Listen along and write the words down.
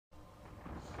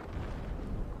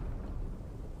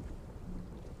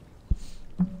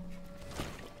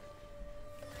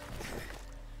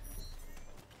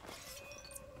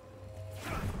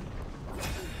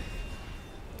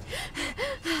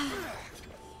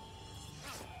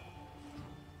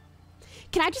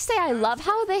Can I just say I love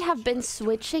how they have been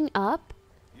switching up?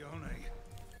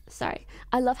 Sorry.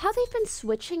 I love how they've been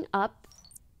switching up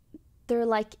their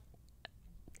like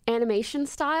animation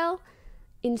style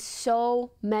in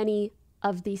so many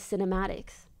of these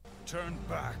cinematics. Turn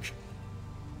back.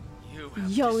 You have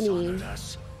YONE. dishonored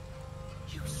us.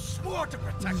 You swore to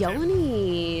protect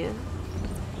YONE.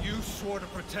 You swore to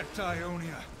protect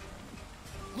Ionia.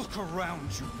 Look around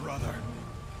you, brother.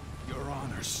 Your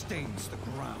honor stains the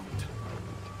ground.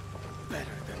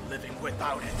 Better than living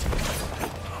without it.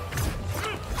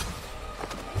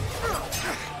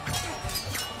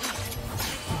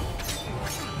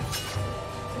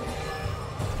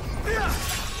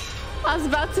 I was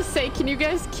about to say, can you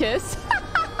guys kiss?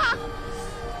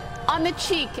 On the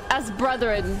cheek as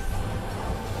brethren.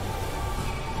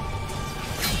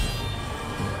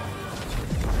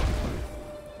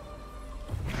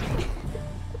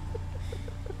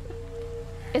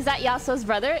 Is that Yasuo's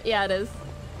brother? Yeah, it is.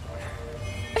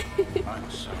 I'm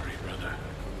sorry, brother.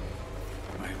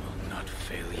 I will not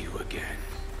fail you again.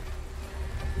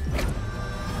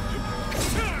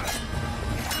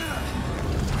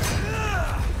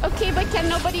 Okay, but can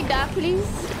nobody die, please?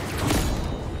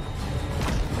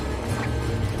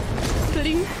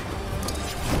 Please?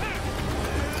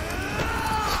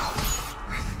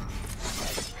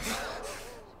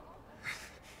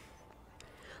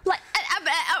 Like, and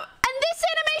this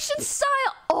animation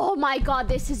style! Oh my god,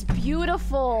 this is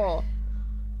beautiful!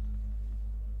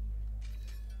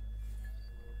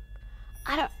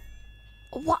 I don't...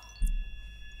 What?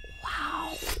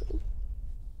 Wow.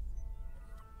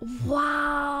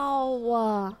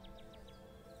 Wow.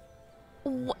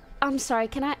 I'm sorry,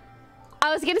 can I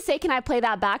was gonna say, can I play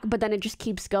that back? But then it just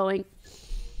keeps going.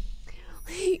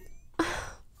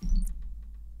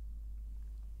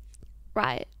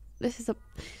 Riot. This is a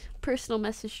personal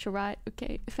message to Riot,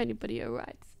 okay? If anybody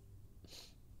arrives.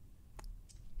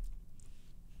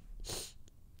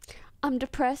 I'm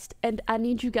depressed and I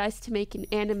need you guys to make an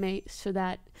anime so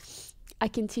that I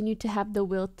continue to have the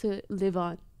will to live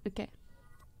on, okay?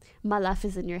 My life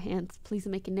is in your hands. Please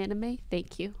make an anime.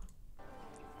 Thank you.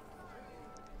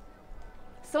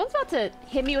 Someone's about to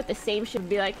hit me with the same shit and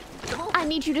be like, I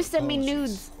need you to send me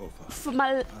nudes for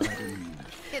my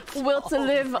will to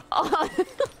live on.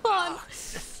 The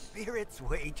spirits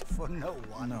wait for no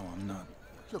one. No, I'm not.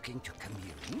 Looking to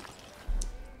commune?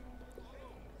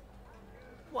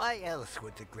 Why else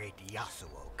would the great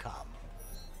Yasuo come?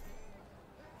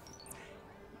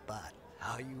 But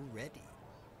are you ready?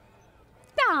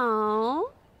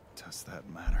 No. Does that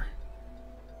matter?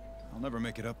 I'll never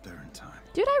make it up there in time.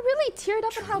 Dude, I really teared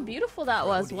up at how beautiful that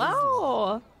was.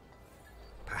 Wow.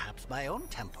 Perhaps my own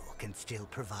temple can still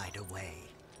provide a way.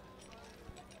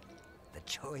 The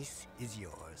choice is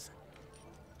yours.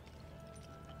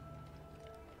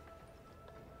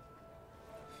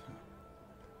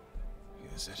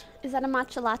 Is it? Is that a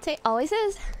matcha latte? Always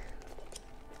is.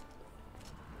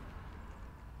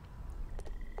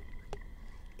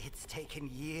 It's taken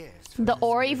years. The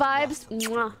Ori vibes.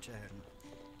 Mwah.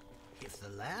 If the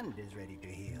land is ready to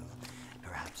heal,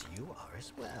 perhaps you are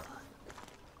as well.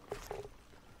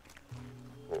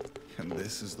 And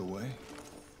this is the way?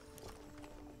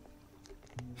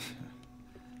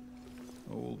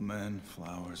 Old men,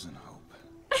 flowers, and hope.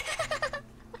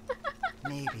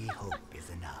 Maybe hope is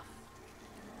enough.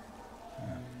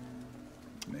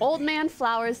 Maybe. Old man,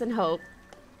 flowers, and hope.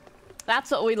 That's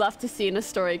what we love to see in a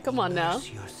story. Come on now. Immerse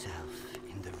yourself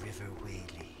in the river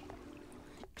Whaley.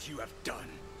 You have done.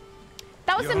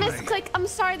 That was a YONE. misclick. I'm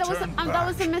sorry. That was a, that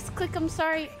was a misclick. I'm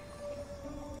sorry.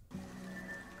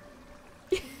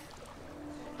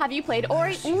 Have you played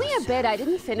Ori? Only a bit. I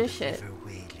didn't finish it. River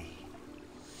Whaley.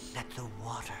 Let the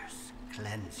waters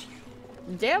cleanse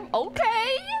you. Damn.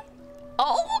 Okay.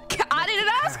 Okay. I didn't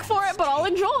ask for it, but I'll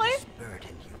enjoy. This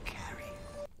burden you carry.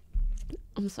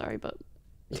 I'm sorry, but.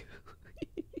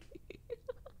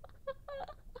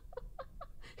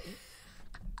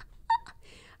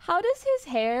 How does his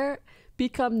hair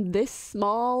become this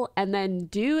small and then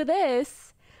do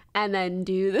this and then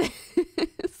do this?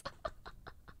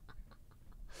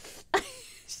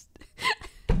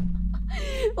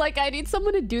 Like, I need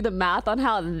someone to do the math on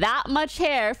how that much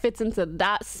hair fits into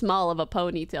that small of a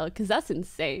ponytail, because that's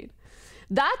insane.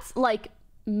 That's like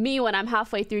me when I'm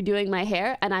halfway through doing my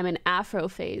hair and I'm in afro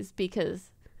phase,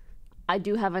 because I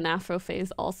do have an afro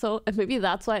phase also, and maybe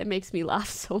that's why it makes me laugh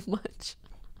so much.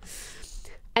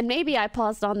 And maybe I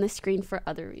paused on the screen for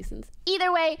other reasons.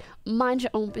 Either way, mind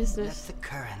your own business. Let the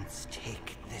currents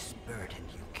take this burden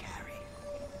you carry.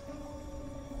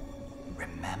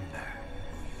 Remember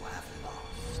who you have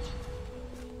lost.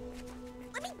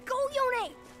 Let me go,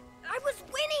 Yone! I was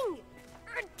winning!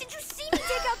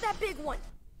 one.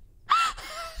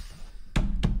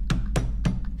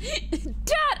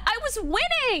 Dad, I was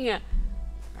winning!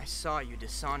 I saw you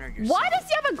dishonor yourself. Why does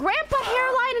he have a grandpa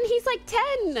hairline and he's like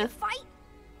 10? Fight?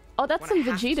 Oh, that's When I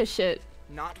some have Vegeta to. shit.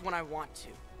 Not when I want to.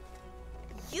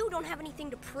 You don't have anything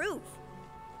to prove.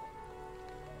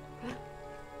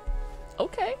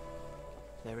 Okay.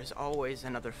 There is always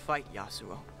another fight,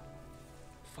 Yasuo.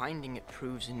 Finding it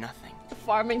proves nothing.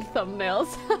 Farming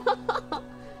thumbnails.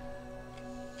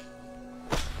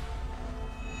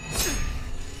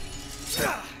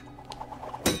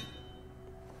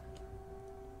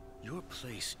 Your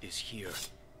place is here.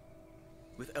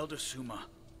 With Elder Suma.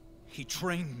 He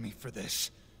trained me for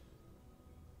this.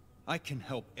 I can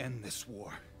help end this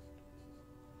war.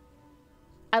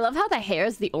 I love how the hair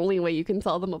is the only way you can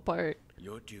tell them apart.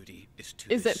 Your duty is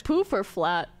to Is it poof or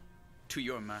flat? to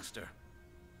your master.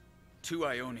 To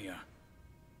Ionia.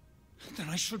 Then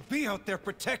I should be out there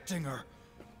protecting her.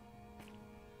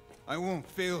 I won't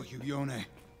fail you, Yone.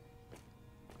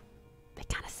 They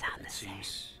kind of sound the same.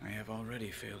 Seems I have already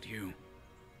failed you.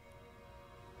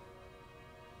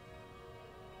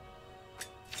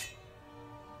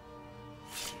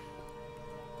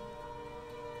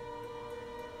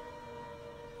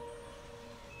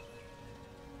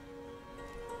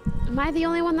 Am I the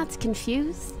only one that's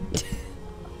confused?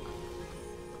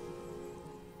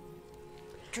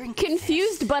 Drink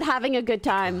Confused this. but having a good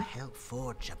time. Help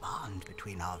forge a bond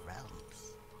between our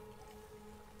realms.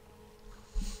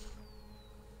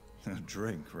 A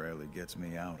drink rarely gets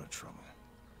me out of trouble.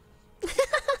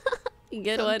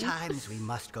 Good one. Sometimes we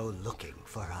must go looking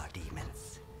for our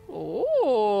demons.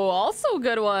 Oh, also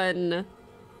good one.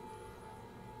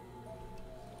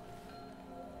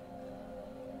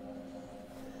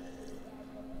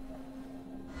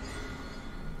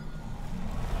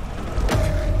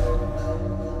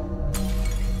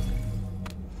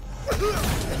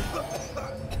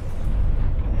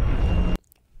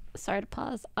 Sorry to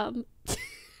pause.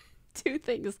 Two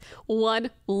things. One,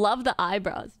 love the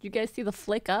eyebrows. You guys see the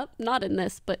flick up? Not in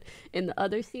this, but in the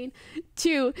other scene.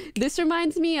 Two, this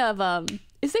reminds me of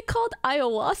is it called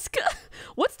ayahuasca?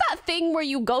 What's that thing where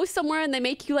you go somewhere and they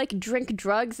make you like drink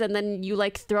drugs and then you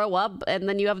like throw up and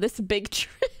then you have this big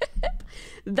trip?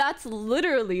 That's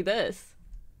literally this.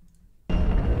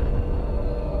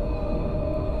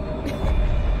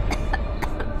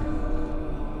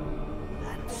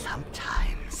 And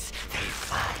sometimes they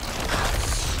find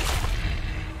us.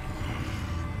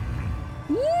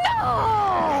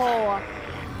 No!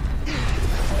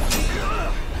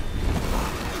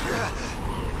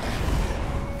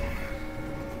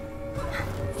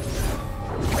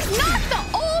 Not the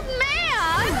old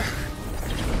man!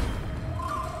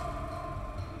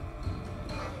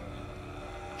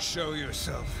 Show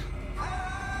yourself.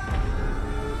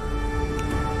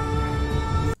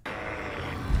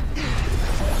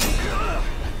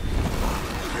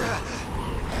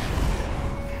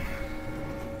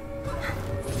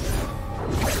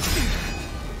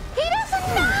 He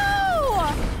doesn't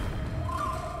know!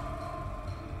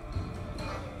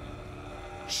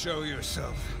 Show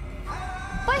yourself.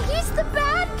 But he's the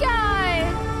bad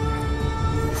guy!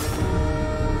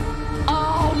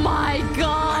 Oh my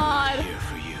god! Here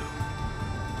for you.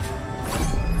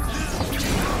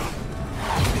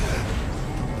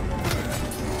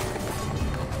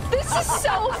 This is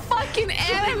so fucking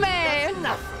anime!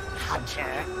 Nothing,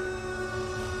 Hunter.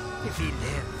 If he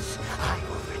lives, I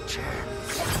will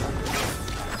return.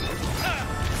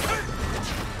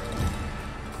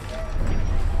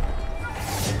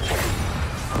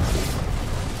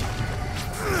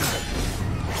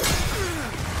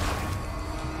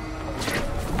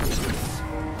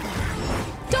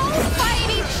 Don't fight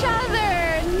each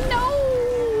other!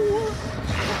 No!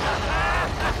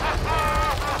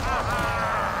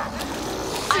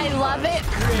 I love it,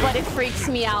 but it freaks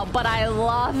me out, but I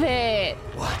love it.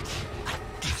 What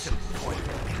a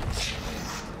disappointment.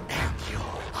 And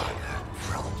your honor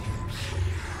froze.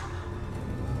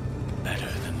 Better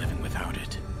than living without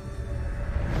it.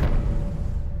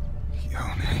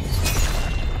 Yone.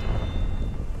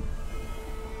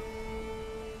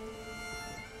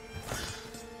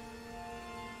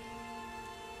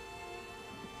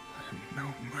 I'm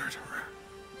no murderer.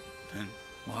 Then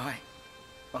why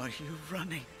are you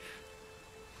running?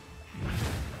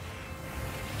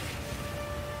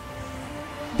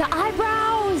 The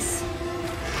eyebrows!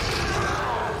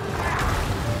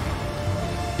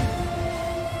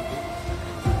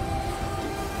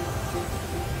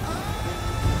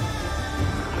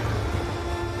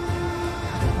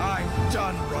 I'm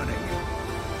done running.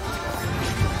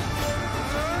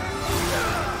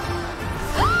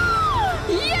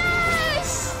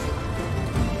 Yes!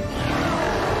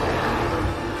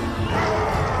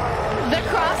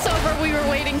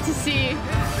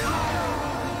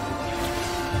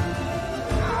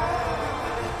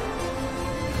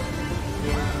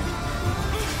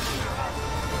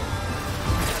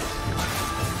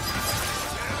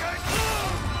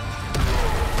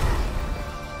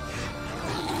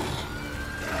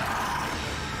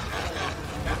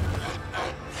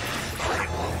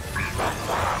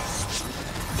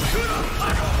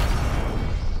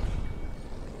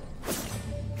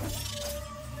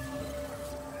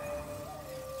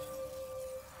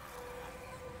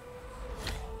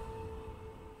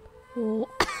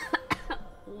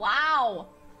 Wow.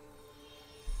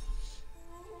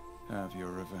 Have your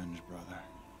revenge, brother.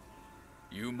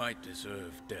 You might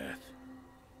deserve death,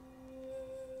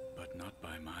 but not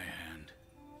by my hand.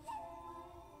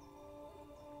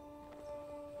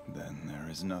 Then there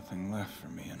is nothing left for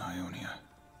me in Ionia.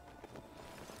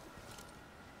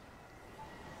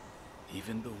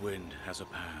 Even the wind has a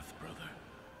path, brother.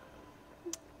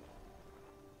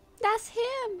 That's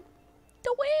him.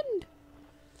 The wind.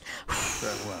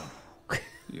 Farewell,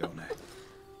 Yone.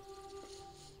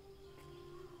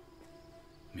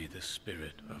 May the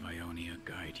spirit of Ionia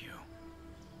guide you.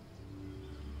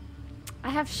 I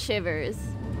have shivers.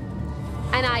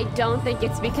 And I don't think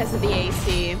it's because of the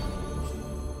AC.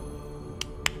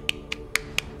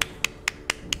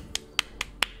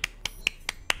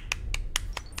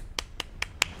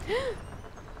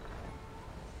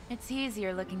 It's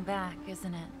easier looking back,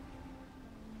 isn't it?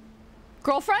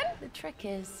 Girlfriend? The trick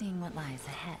is seeing what lies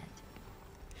ahead.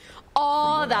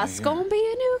 Oh, that's gonna be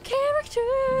a new character.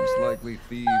 Most likely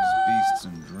thieves, beasts,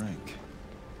 and drink.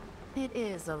 It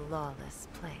is a lawless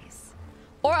place.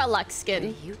 Or a Lux skin.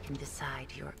 Where you can decide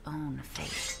your own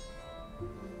fate.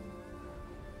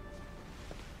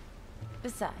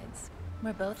 Besides,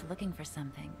 we're both looking for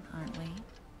something, aren't we?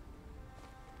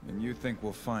 And you think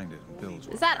we'll find it in Bill's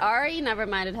Is that Ari? Never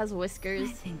mind, it has whiskers.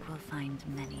 I think we'll find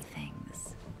many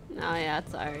things. Oh yeah,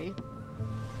 it's Ari.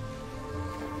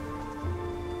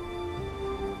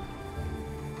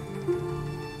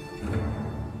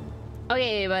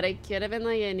 Okay, but it could have been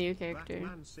like a new character.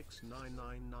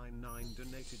 Batman69999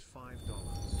 donated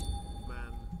 $5.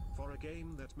 Man, for a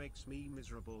game that makes me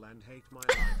miserable and hate my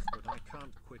life, but I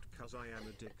can't quit cause I am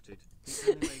addicted.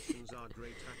 The animations are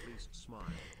great, at least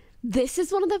smile. This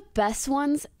is one of the best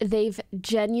ones they've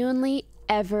genuinely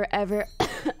ever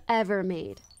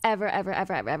made.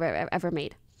 Ever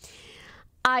made.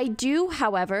 I do,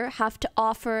 however, have to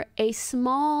offer a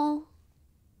small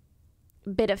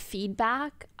bit of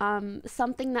feedback.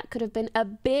 Something that could have been a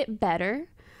bit better.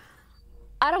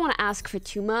 I don't want to ask for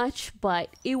too much, but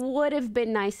it would have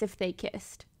been nice if they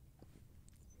kissed.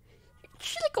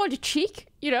 Just like on the cheek,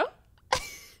 you know?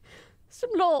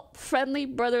 Some little friendly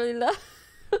brotherly love.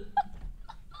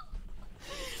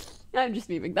 I'm just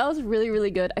memeing. That was really,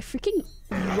 really good. I freaking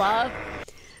love...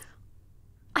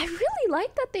 I really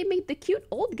like that they made the cute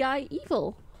old guy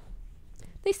evil.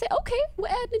 They say, okay, we're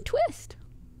adding a twist.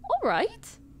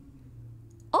 Alright.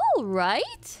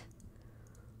 Alright.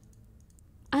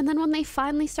 And then when they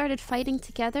finally started fighting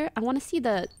together, I want to see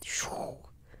the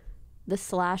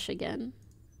slash again.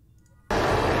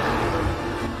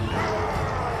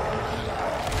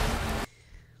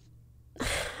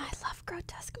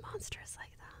 Grotesque monsters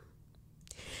like that.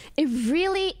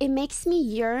 It makes me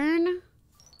yearn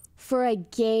for a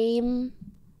game,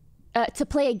 to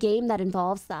play a game that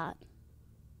involves that.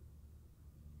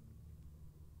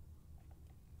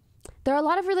 There are a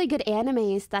lot of really good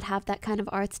animes that have that kind of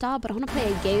art style, but I want to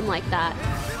play a game like that.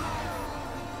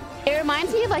 It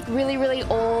reminds me of like really, really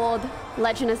old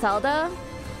Legend of Zelda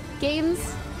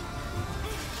games.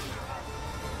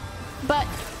 But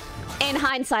in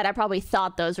hindsight, I probably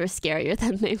thought those were scarier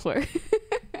than they were.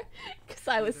 Because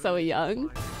I was so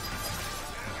young.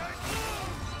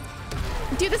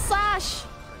 Do the slash!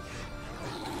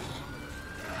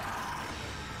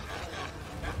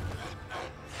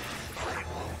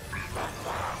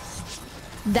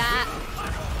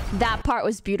 That part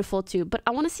was beautiful too, but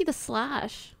I want to see the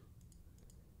slash.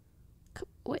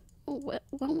 Wait,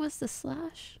 when was the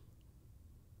slash?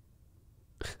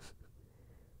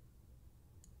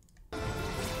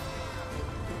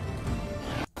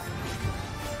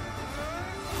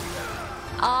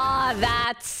 Ah,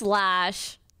 that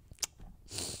slash.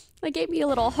 That gave me a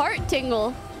little heart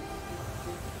tingle.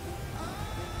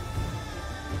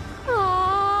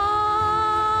 Ah,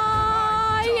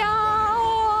 yeah.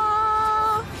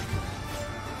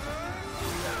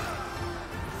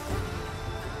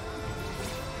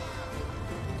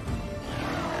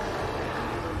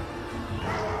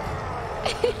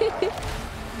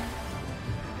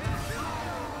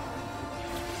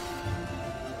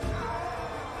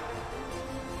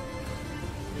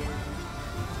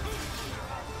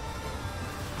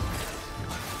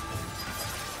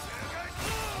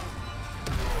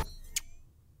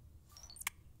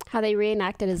 How they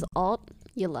reenacted his ult,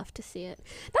 you love to see it.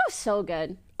 That was so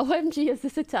good. OMG, is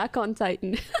this Attack on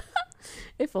Titan?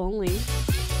 If only.